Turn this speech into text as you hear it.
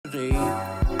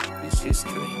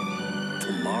history.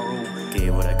 Tomorrow.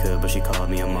 Gave what I could, but she called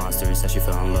me a monster. Said she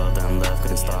fell in love, then left,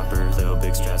 couldn't stop her. Little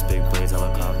big straps, big blades,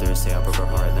 helicopters. Say I broke her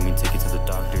heart, let me take you to the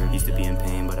doctor. Used to be in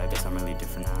pain, but I guess I'm really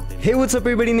different now. Hey, what's up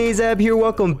everybody, Nazab here.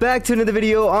 Welcome back to another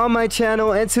video on my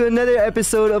channel and to another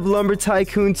episode of Lumber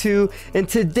Tycoon 2. And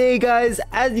today, guys,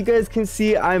 as you guys can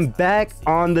see, I'm back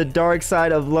on the dark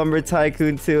side of Lumber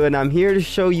Tycoon 2, and I'm here to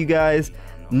show you guys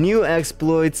new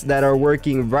exploits that are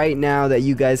working right now that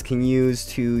you guys can use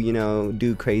to, you know,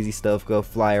 do crazy stuff, go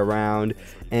fly around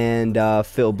and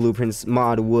fill blueprints,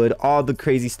 mod wood, all the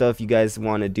crazy stuff you guys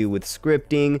want to do with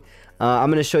scripting. I'm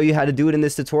going to show you how to do it in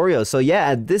this tutorial. So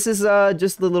yeah, this is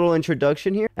just the little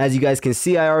introduction here. As you guys can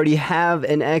see, I already have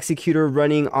an executor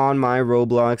running on my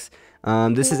Roblox.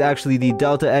 This is actually the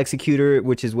Delta executor,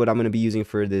 which is what I'm going to be using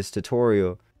for this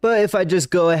tutorial. But if I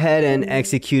just go ahead and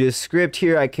execute a script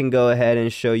here, I can go ahead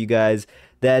and show you guys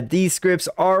that these scripts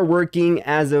are working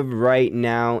as of right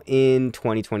now in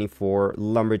 2024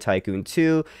 Lumber Tycoon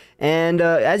 2. And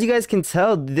as you guys can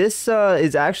tell, this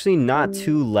is actually not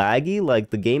too laggy. Like,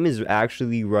 the game is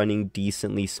actually running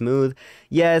decently smooth.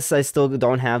 Yes, I still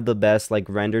don't have the best like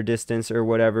render distance or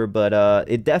whatever, but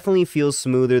it definitely feels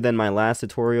smoother than my last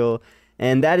tutorial.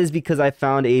 And that is because I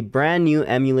found a brand new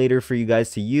emulator for you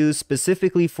guys to use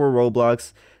specifically for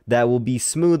Roblox that will be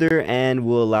smoother and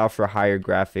will allow for higher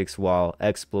graphics while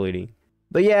exploiting.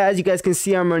 But yeah, as you guys can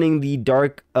see, I'm running the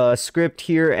dark script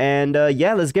here, and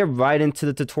yeah, let's get right into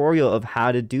the tutorial of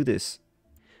how to do this.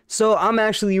 So I'm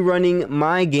actually running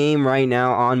my game right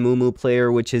now on Mumu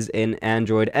Player, which is an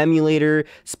Android emulator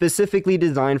specifically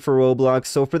designed for Roblox.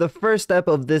 So for the first step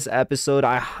of this episode,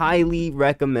 I highly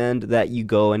recommend that you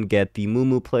go and get the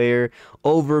Mumu Player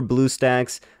over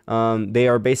BlueStacks. They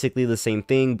are basically the same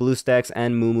thing. BlueStacks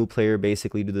and Mumu Player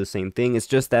basically do the same thing. It's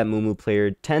just that Mumu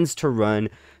Player tends to run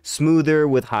smoother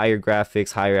with higher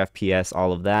graphics, higher FPS,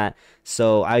 all of that.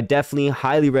 So I definitely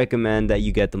highly recommend that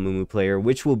you get the Mumu Player,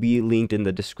 which will be linked in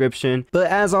the description. But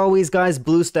as always, guys,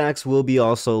 BlueStacks will be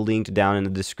also linked down in the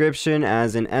description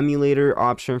as an emulator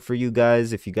option for you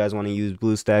guys. If you guys want to use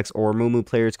BlueStacks or Mumu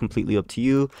Player, it's completely up to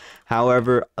you.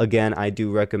 However, again, I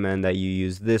do recommend that you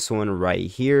use this one right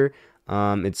here.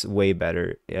 It's way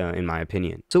better in my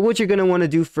opinion. So what you're going to want to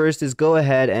do first is go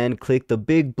ahead and click the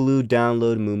big blue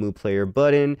download Mumu Player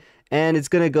button, and it's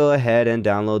going to go ahead and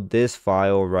download this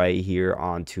file right here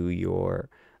onto your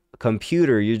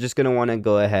computer. You're just going to want to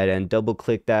go ahead and double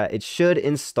click that. It should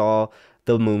install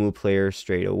the Mumu Player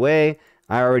straight away.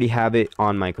 I already have it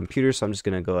on my computer, so I'm just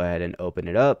going to go ahead and open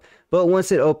it up. But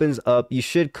once it opens up, you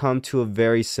should come to a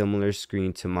very similar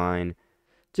screen to mine.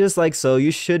 Just like so.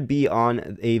 You should be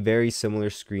on a very similar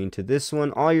screen to this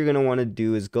one. All you're going to want to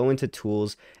do is go into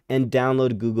tools and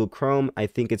download Google Chrome. I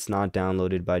think it's not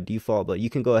downloaded by default, but you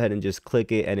can go ahead and just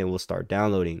click it and it will start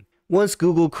downloading. Once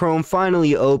Google Chrome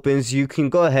finally opens, you can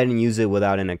go ahead and use it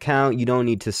without an account. You don't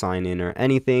need to sign in or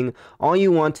anything. All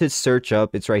you want to search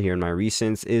up, it's right here in my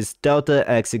recents, is Delta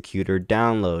Executor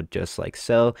Download, just like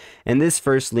so. And this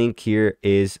first link here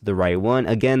is the right one.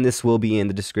 Again, this will be in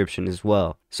the description as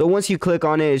well. So once you click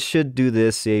on it, it should do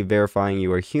this, say verifying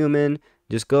you are human.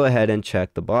 Just go ahead and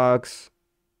check the box.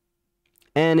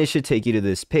 And it should take you to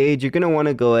this page. You're going to want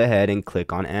to go ahead and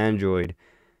click on Android.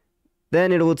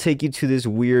 Then it will take you to this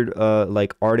weird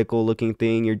like article looking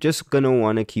thing. You're just going to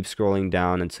want to keep scrolling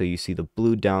down until you see the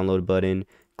blue download button.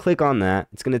 Click on that.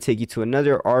 It's going to take you to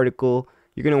another article.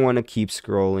 You're going to want to keep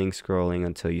scrolling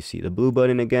until you see the blue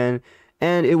button again.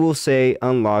 And it will say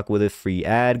unlock with a free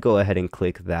ad. Go ahead and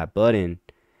click that button.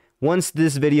 Once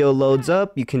this video loads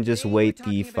up, you can just wait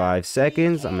the 5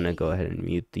 seconds. I'm going to go ahead and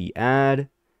mute the ad.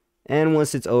 And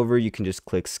once it's over, you can just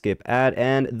click skip ad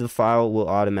and the file will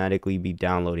automatically be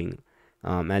downloading.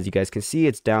 As you guys can see,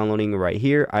 it's downloading right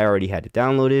here. I already had it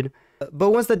downloaded. But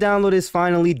once the download is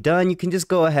finally done, you can just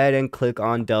go ahead and click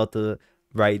on Delta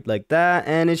right like that.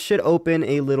 And it should open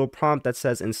a little prompt that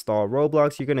says install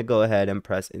Roblox. You're going to go ahead and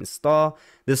press install.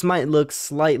 This might look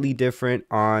slightly different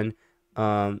on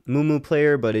Mumu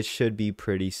Player, but it should be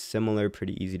pretty similar,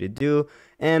 pretty easy to do.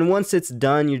 And once it's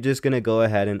done, you're just going to go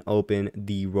ahead and open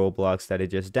the Roblox that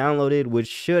it just downloaded, which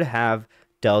should have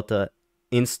Delta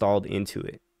installed into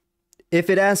it. If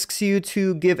it asks you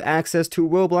to give access to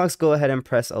Roblox, go ahead and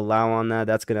press allow on that.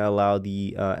 That's going to allow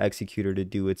the executor to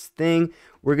do its thing.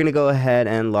 We're going to go ahead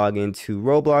and log into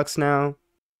Roblox now.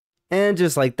 And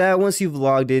just like that, once you've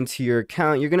logged into your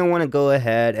account, you're going to want to go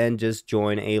ahead and just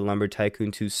join a Lumber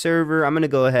Tycoon 2 server. I'm going to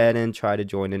go ahead and try to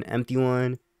join an empty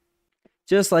one.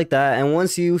 Just like that. And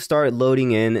once you start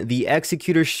loading in, the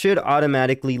executor should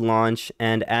automatically launch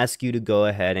and ask you to go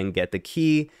ahead and get the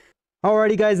key.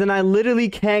 Alrighty guys, and I literally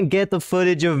can't get the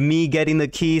footage of me getting the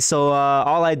key, so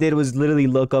all I did was literally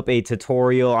look up a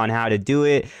tutorial on how to do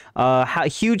it.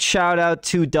 Huge shout out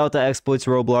to Delta Exploits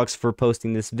Roblox for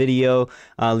posting this video.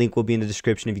 Link will be in the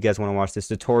description if you guys want to watch this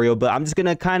tutorial, but I'm just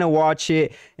gonna kind of watch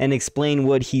it and explain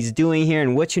what he's doing here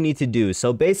and what you need to do.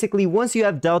 So basically, once you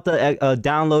have Delta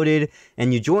downloaded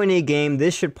and you join a game,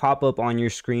 this should pop up on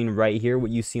your screen right here, what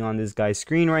you see on this guy's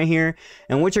screen right here.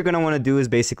 And what you're gonna want to do is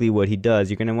basically what he does.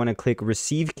 You're gonna want to click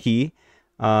receive key,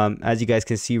 as you guys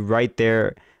can see right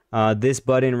there, this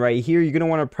button right here. You're gonna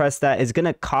want to press that. It's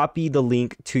gonna copy the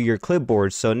link to your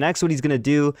clipboard. So next what he's gonna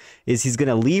do is he's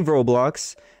gonna leave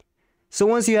Roblox. So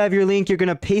once you have your link, you're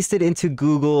gonna paste it into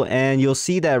Google, and you'll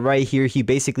see that right here he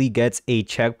basically gets a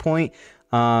checkpoint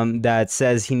that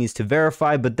says he needs to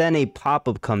verify, but then a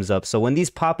pop-up comes up. So when these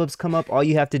pop-ups come up, all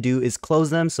you have to do is close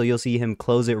them. So you'll see him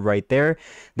close it right there.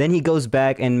 Then he goes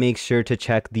back and makes sure to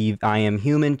check the I am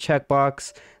human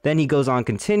checkbox. Then he goes on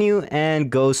continue and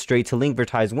goes straight to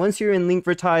Linkvertise. Once you're in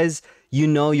Linkvertise, you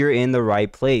know you're in the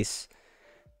right place.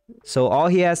 So all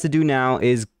he has to do now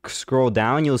is scroll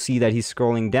down. You'll see that he's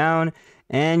scrolling down,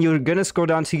 and you're gonna scroll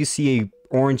down till you see a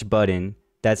orange button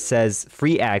that says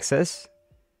free access.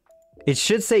 It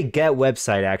should say get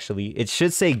website, actually. It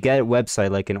should say get website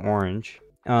like in orange.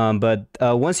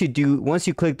 Once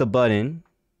you click the button,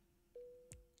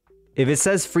 if it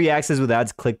says free access with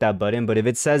ads, click that button. But if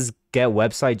it says get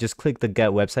website, just click the get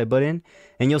website button,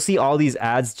 and you'll see all these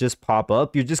ads just pop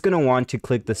up. You're just gonna want to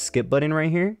click the skip button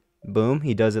right here. Boom,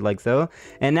 he does it like so.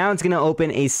 And now it's going to open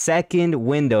a second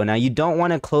window. Now you don't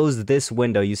want to close this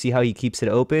window. You see how he keeps it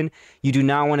open? You do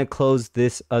not want to close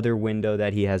this other window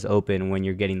that he has open when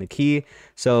you're getting the key.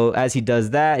 So as he does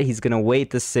that, he's going to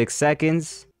wait the 6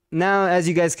 seconds. Now, as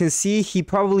you guys can see, he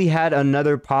probably had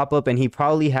another pop-up and he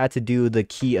probably had to do the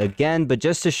key again. But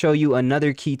just to show you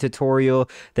another key tutorial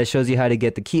that shows you how to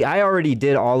get the key, I already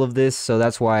did all of this, so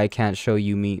that's why I can't show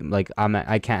you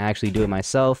I can't actually do it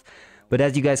myself. But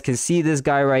as you guys can see, this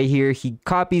guy right here, he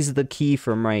copies the key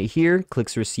from right here,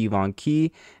 clicks receive on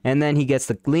key, and then he gets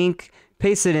the link,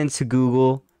 pastes it into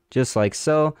Google, just like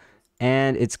so,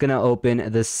 and it's gonna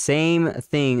open the same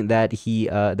thing that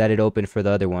it opened for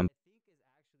the other one.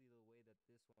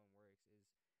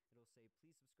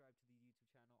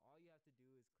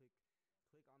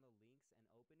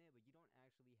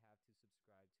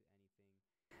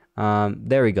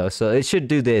 There we go. So it should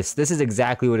do this. This is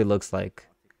exactly what it looks like.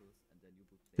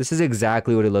 This is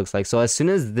exactly what it looks like. So as soon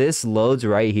as this loads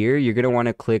right here, you're going to want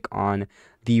to click on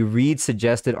the read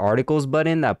suggested articles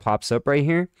button that pops up right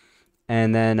here.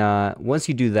 And then once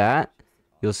you do that,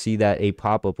 you'll see that a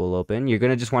pop-up will open. You're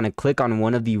going to just want to click on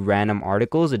one of the random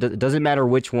articles. It doesn't matter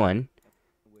which one.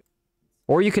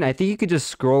 Or you can, I think you could just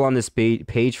scroll on this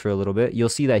page for a little bit. You'll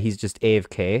see that he's just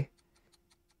AFK.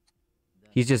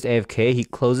 He's just AFK. He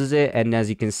closes it. And as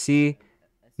you can see,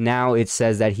 now it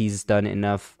says that he's done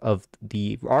enough of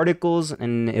the articles,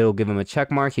 and it'll give him a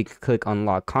check mark. He can click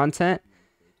unlock content,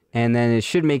 and then it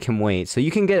should make him wait. So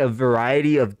you can get a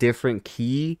variety of different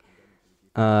key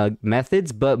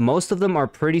methods, but most of them are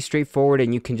pretty straightforward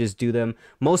and you can just do them.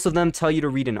 Most of them tell you to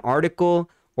read an article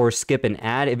or skip an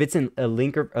ad. If it's in a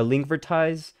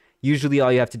Linkvertise, usually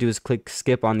all you have to do is click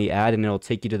skip on the ad and it'll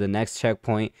take you to the next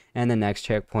checkpoint and the next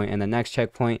checkpoint and the next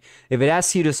checkpoint. If it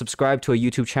asks you to subscribe to a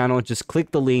YouTube channel, just click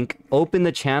the link, open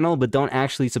the channel, but don't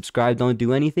actually subscribe, don't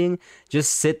do anything.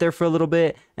 Just sit there for a little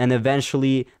bit and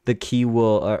eventually the key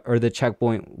will, or the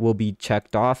checkpoint will be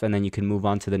checked off, and then you can move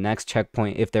on to the next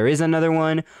checkpoint if there is another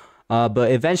one.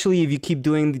 But eventually, if you keep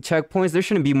doing the checkpoints, there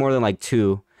shouldn't be more than like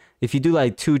 2. If you do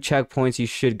like 2 checkpoints, you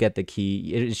should get the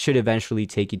key. It should eventually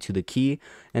take you to the key.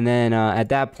 And then at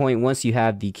that point, once you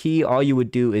have the key, all you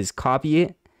would do is copy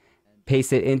it,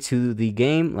 paste it into the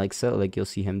game like so, like you'll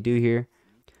see him do here.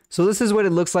 So this is what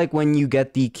it looks like when you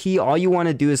get the key. All you want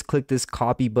to do is click this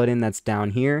copy button that's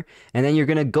down here. And then you're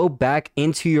going to go back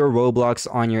into your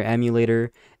Roblox on your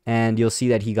emulator. And you'll see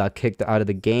that he got kicked out of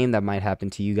the game. That might happen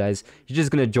to you guys. You're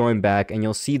just going to join back and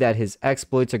you'll see that his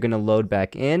exploits are going to load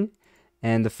back in.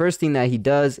 And the first thing that he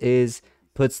does is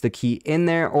puts the key in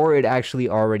there, or it actually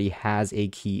already has a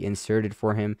key inserted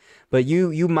for him. But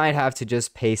you might have to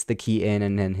just paste the key in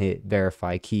and then hit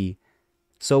verify key.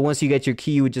 So once you get your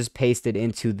key, you would just paste it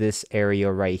into this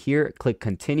area right here, click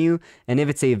continue. And if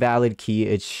it's a valid key,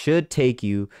 it should take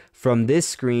you from this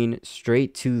screen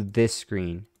straight to this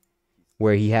screen,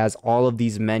 where he has all of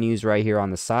these menus right here on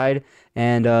the side.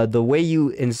 And the way you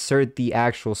insert the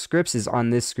actual scripts is on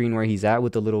this screen where he's at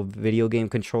with the little video game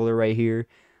controller right here,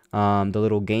 the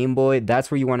little Game Boy. That's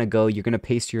where you want to go. You're going to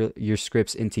paste your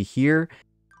scripts into here.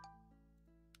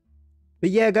 But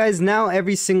yeah, guys, now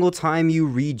every single time you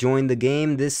rejoin the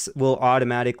game, this will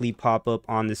automatically pop up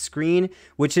on the screen,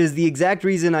 which is the exact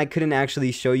reason I couldn't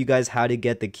actually show you guys how to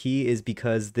get the key, is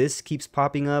because this keeps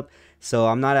popping up. So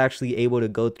I'm not actually able to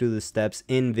go through the steps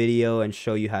in video and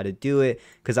show you how to do it,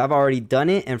 because I've already done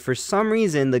it. And for some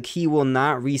reason, the key will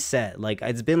not reset. Like,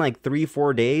 it's been like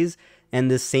 3-4 days and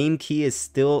the same key is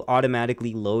still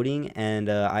automatically loading, and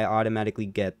I automatically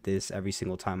get this every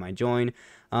single time I join.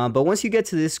 But once you get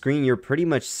to this screen, you're pretty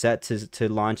much set to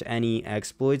launch any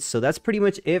exploits. So that's pretty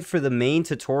much it for the main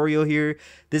tutorial here.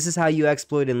 This is how you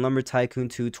exploit in Lumber Tycoon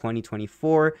 2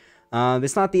 2024.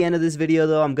 It's not the end of this video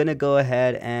though. I'm gonna go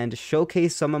ahead and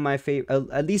showcase some of my favorite,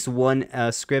 at least one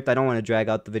script. I don't want to drag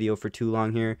out the video for too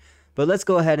long here, but let's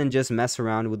go ahead and just mess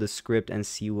around with the script and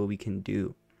see what we can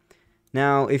do.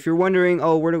 Now, if you're wondering,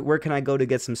 oh, where can I go to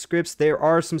get some scripts? There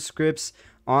are some scripts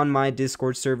on my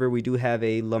Discord server. We do have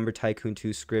a Lumber Tycoon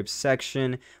 2 scripts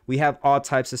section. We have all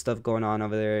types of stuff going on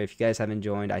over there. If you guys haven't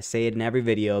joined, I say it in every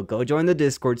video, go join the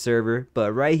Discord server.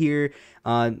 But right here,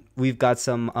 we've got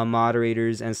some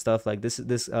moderators and stuff like this.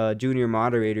 This junior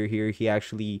moderator here, he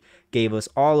actually gave us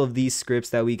all of these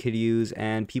scripts that we could use,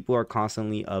 and people are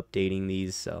constantly updating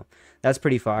these, so that's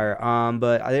pretty fire.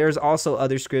 But there's also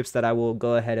other scripts that I will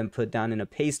go ahead and put down in a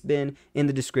paste bin in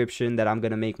the description that I'm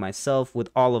gonna make myself with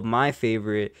all of my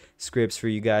favorite scripts for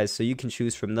you guys, so you can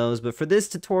choose from those. But for this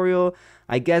tutorial,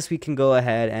 I guess we can go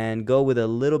ahead and go with a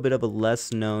little bit of a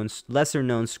lesser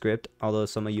known script, although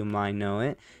some of you might know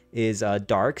it, is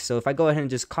dark. So if I go ahead and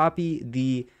just copy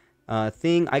the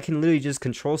thing, I can literally just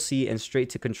Control-C and straight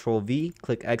to Control-V,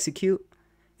 click execute,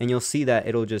 and you'll see that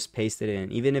it'll just paste it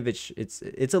in. Even if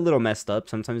it's a little messed up,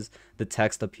 sometimes the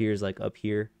text appears like up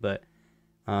here, but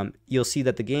you'll see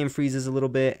that the game freezes a little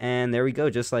bit, and there we go.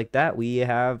 Just like that, we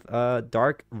have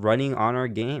dark running on our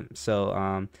game.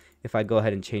 So if I go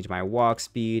ahead and change my walk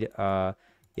speed, yeah,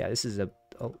 this is a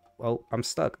oh, I'm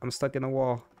stuck in the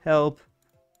wall.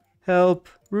 Help,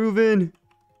 Reuben.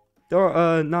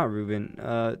 Not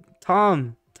Reuben,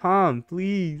 Tom,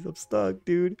 please, I'm stuck,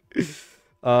 dude.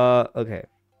 Okay,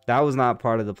 that was not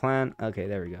part of the plan. Okay,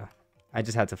 there we go. I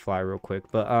just had to fly real quick.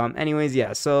 But anyways,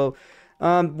 yeah, so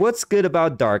what's good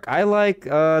about dark? I like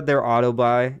their auto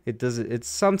buy. It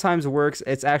sometimes works.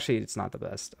 It's not the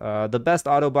best. The best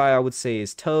auto buy I would say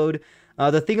is Toad.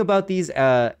 The thing about these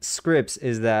scripts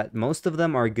is that most of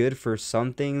them are good for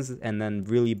some things and then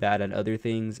really bad at other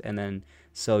things, and then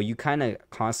so you kind of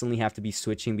constantly have to be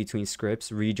switching between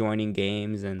scripts, rejoining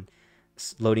games, and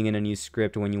loading in a new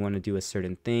script when you want to do a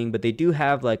certain thing. But they do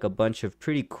have like a bunch of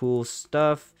pretty cool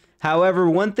stuff. However,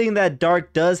 one thing that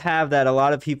dark does have that a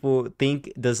lot of people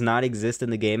think does not exist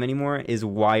in the game anymore is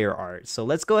wire art. So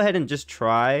let's go ahead and just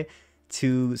try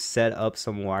to set up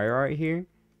some wire art here.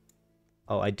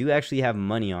 Oh, I do actually have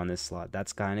money on this slot.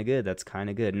 That's kind of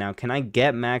good. Now, can I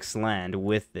get max land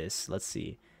with this? Let's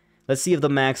see if the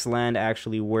max land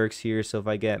actually works here. So if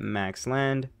I get max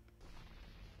land,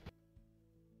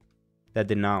 that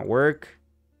did not work.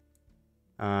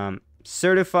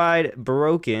 Certified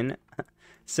broken.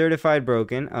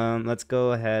 Let's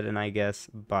go ahead and I guess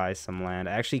buy some land.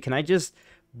 Actually, can I just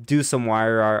do some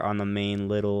wire art on the main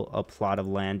little plot of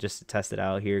land just to test it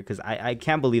out here? Because I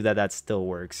can't believe that still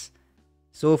works.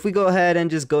 So if we go ahead and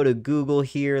just go to Google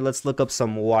here, let's look up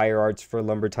some wire arts for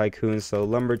Lumber Tycoon. So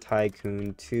Lumber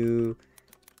Tycoon 2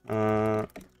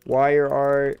 wire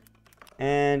art,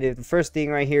 and the first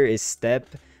thing right here is Step.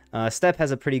 Step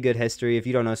has a pretty good history. If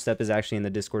you don't know, Step is actually in the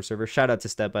Discord server. Shout out to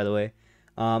Step, by the way.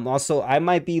 Also, I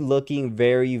might be looking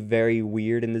very, very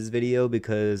weird in this video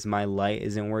because my light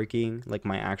isn't working, like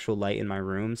my actual light in my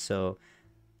room. So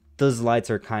those lights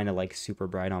are kind of like super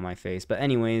bright on my face. But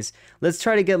anyways, let's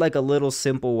try to get like a little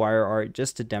simple wire art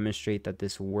just to demonstrate that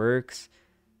this works.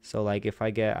 So like if I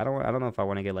get, I don't know if I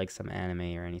want to get like some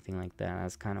anime or anything like that.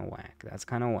 That's kind of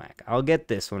whack. I'll get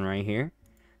this one right here.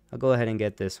 I'll go ahead and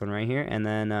get this one right here. And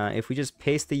then if we just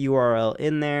paste the URL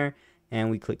in there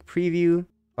and we click preview.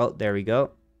 Oh, there we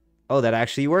go. Oh, that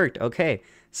actually worked. Okay.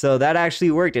 So that actually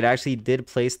worked. It actually did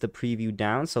place the preview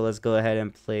down. So let's go ahead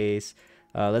and place,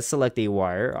 let's select a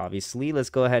wire, obviously. Let's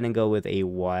go ahead and go with a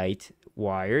white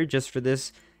wire just for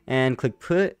this and click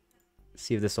put.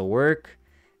 See if this will work.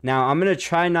 Now, I'm going to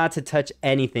try not to touch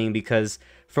anything because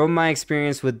from my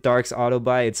experience with Dark's auto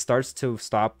buy, it tends to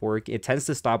stop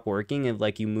working if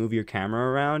like you move your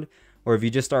camera around, or if you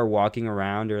just start walking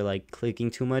around or like clicking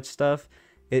too much stuff,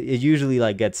 it usually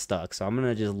like gets stuck. So I'm going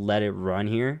to just let it run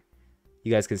here.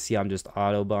 You guys can see I'm just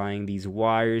auto buying these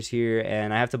wires here,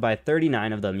 and I have to buy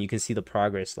 39 of them. You can see the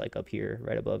progress like up here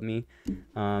right above me.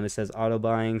 It says auto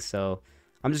buying. So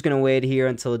I'm just going to wait here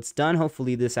until it's done.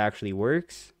 Hopefully this actually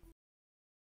works.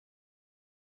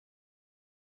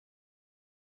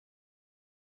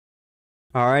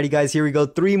 Alrighty guys, here we go.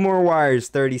 3 more wires.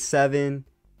 37.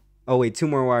 Oh wait, 2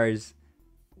 more wires.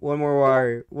 1 more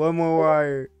wire. 1 more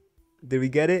wire. Did we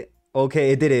get it?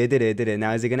 Okay, it did it. It did it. It did it.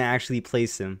 Now is it gonna actually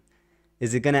place him?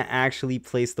 Is it gonna actually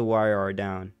place the wire R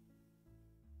down?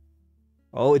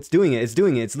 Oh, it's doing it. It's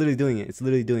doing it. It's literally doing it. It's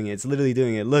literally doing it. It's literally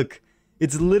doing it. Look,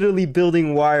 it's literally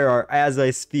building wire R as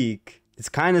I speak. It's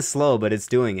kind of slow, but it's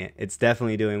doing it. It's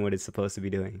definitely doing what it's supposed to be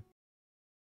doing.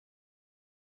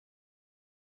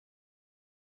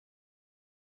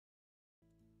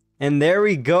 And there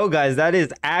we go, guys. That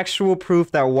is actual proof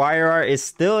that wire art is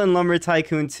still in Lumber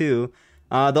Tycoon 2.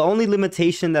 The only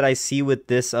limitation that I see with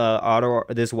this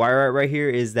this wire art right here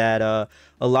is that a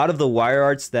lot of the wire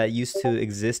arts that used to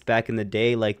exist back in the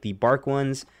day, like the bark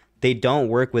ones, they don't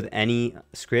work with any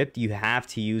script. You have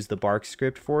to use the bark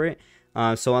script for it.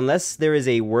 So unless there is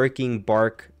a working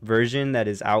bark version that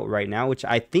is out right now, which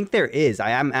I think there is, I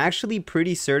am actually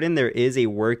pretty certain there is a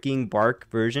working bark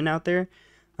version out there.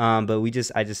 But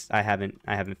I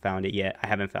haven't found it yet. I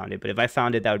haven't found it, but if I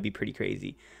found it, that would be pretty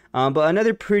crazy. But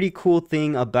another pretty cool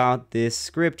thing about this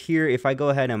script here, if I go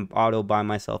ahead and auto buy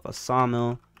myself a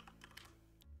sawmill,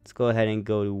 let's go ahead and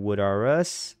go to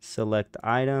WoodRS, select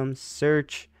item,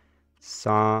 search,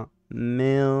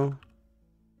 sawmill,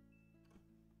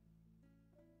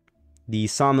 the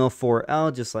sawmill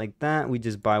 4L, just like that. We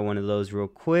just buy one of those real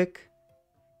quick.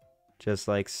 Just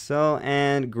like so,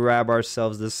 and grab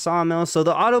ourselves the sawmill. So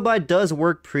the auto buy does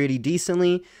work pretty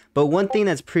decently, but one thing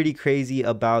that's pretty crazy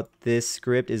about this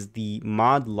script is the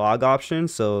mod log option.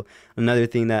 So another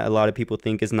thing that a lot of people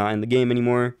think is not in the game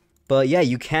anymore. But yeah,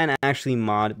 you can actually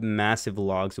mod massive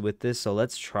logs with this, so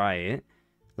let's try it.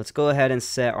 Let's go ahead and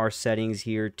set our settings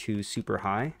here to super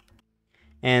high.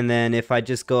 And then if I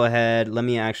just go ahead, let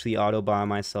me actually auto buy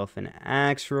myself an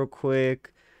axe real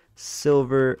quick.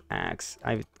 Silver axe,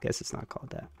 I guess it's not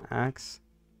called that. Axe,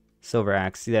 silver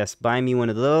axe. Yes, buy me one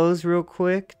of those real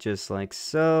quick, just like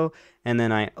so. And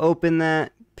then I open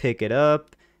that, pick it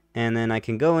up, and then I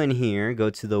can go in here, go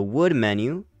to the wood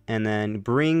menu, and then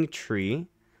bring tree.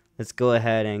 Let's go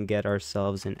ahead and get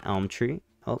ourselves an elm tree.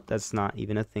 Oh, that's not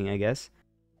even a thing, I guess.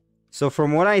 So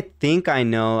from what I think I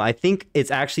know, I think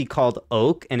it's actually called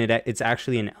oak, and it's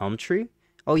actually an elm tree.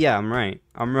 Oh yeah, I'm right.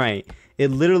 I'm right. It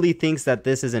literally thinks that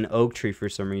this is an oak tree for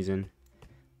some reason.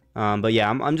 But yeah,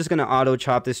 I'm just going to auto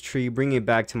chop this tree, bring it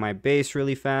back to my base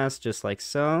really fast, just like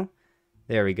so.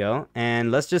 There we go.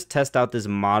 And let's just test out this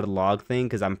mod log thing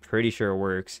because I'm pretty sure it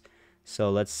works. So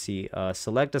let's see.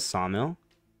 Select a sawmill.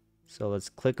 So let's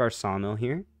click our sawmill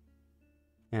here.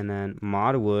 And then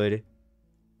mod wood.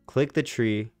 Click the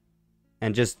tree.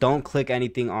 And just don't click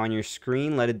anything on your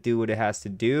screen. Let it do what it has to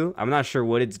do. I'm not sure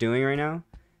what it's doing right now,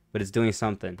 but it's doing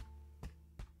something.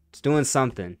 It's doing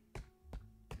something.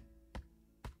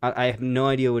 I have no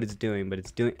idea what it's doing, but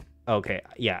it's doing... Okay,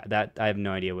 yeah, that I have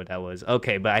no idea what that was.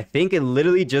 Okay, but I think it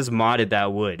literally just modded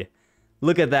that wood.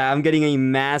 Look at that. I'm getting a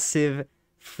massive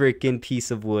freaking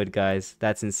piece of wood, guys.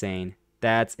 That's insane.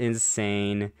 That's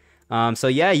insane. So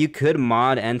yeah, you could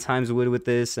mod end times wood with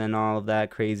this and all of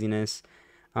that craziness.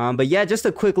 But yeah, just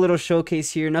a quick little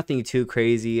showcase here. Nothing too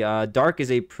crazy. Dark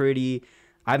is a pretty...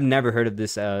 I've never heard of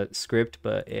this script,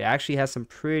 but it actually has some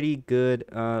pretty good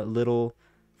little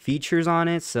features on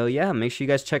it. So yeah, make sure you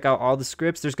guys check out all the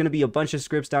scripts. There's going to be a bunch of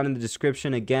scripts down in the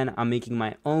description. Again, I'm making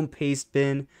my own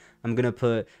Pastebin. I'm going to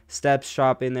put Steps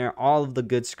Shop in there, all of the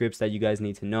good scripts that you guys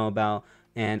need to know about,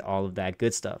 and all of that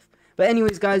good stuff. But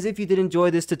anyways, guys, if you did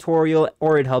enjoy this tutorial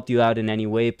or it helped you out in any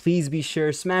way, please be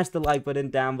sure smash the like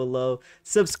button down below,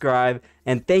 subscribe,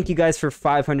 and thank you guys for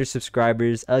 500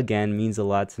 subscribers. Again, means a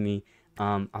lot to me.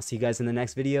 I'll see you guys in the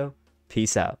next video.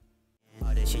 Peace out.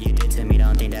 All this shit you did to me,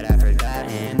 don't think that I forgot.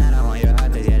 And I don't want your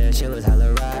heart, 'cause yeah, that shit was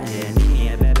hella rotten.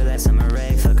 Yeah, baby, let's summarize.